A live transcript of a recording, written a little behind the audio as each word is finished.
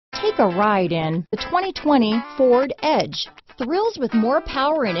Take a ride in the 2020 Ford Edge. Thrills with more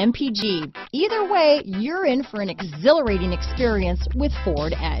power and MPG. Either way, you're in for an exhilarating experience with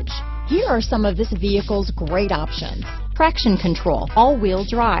Ford Edge. Here are some of this vehicle's great options: traction control, all-wheel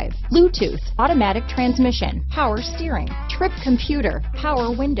drive, Bluetooth, automatic transmission, power steering, trip computer,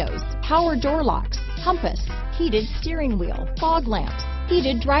 power windows, power door locks, compass, heated steering wheel, fog lamps,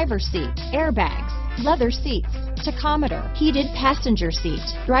 heated driver's seat, airbags, leather seats, tachometer, heated passenger seat,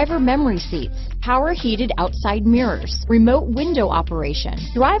 driver memory seats, power heated outside mirrors, remote window operation.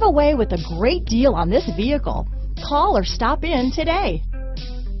 Drive away with a great deal on this vehicle. Call or stop in today.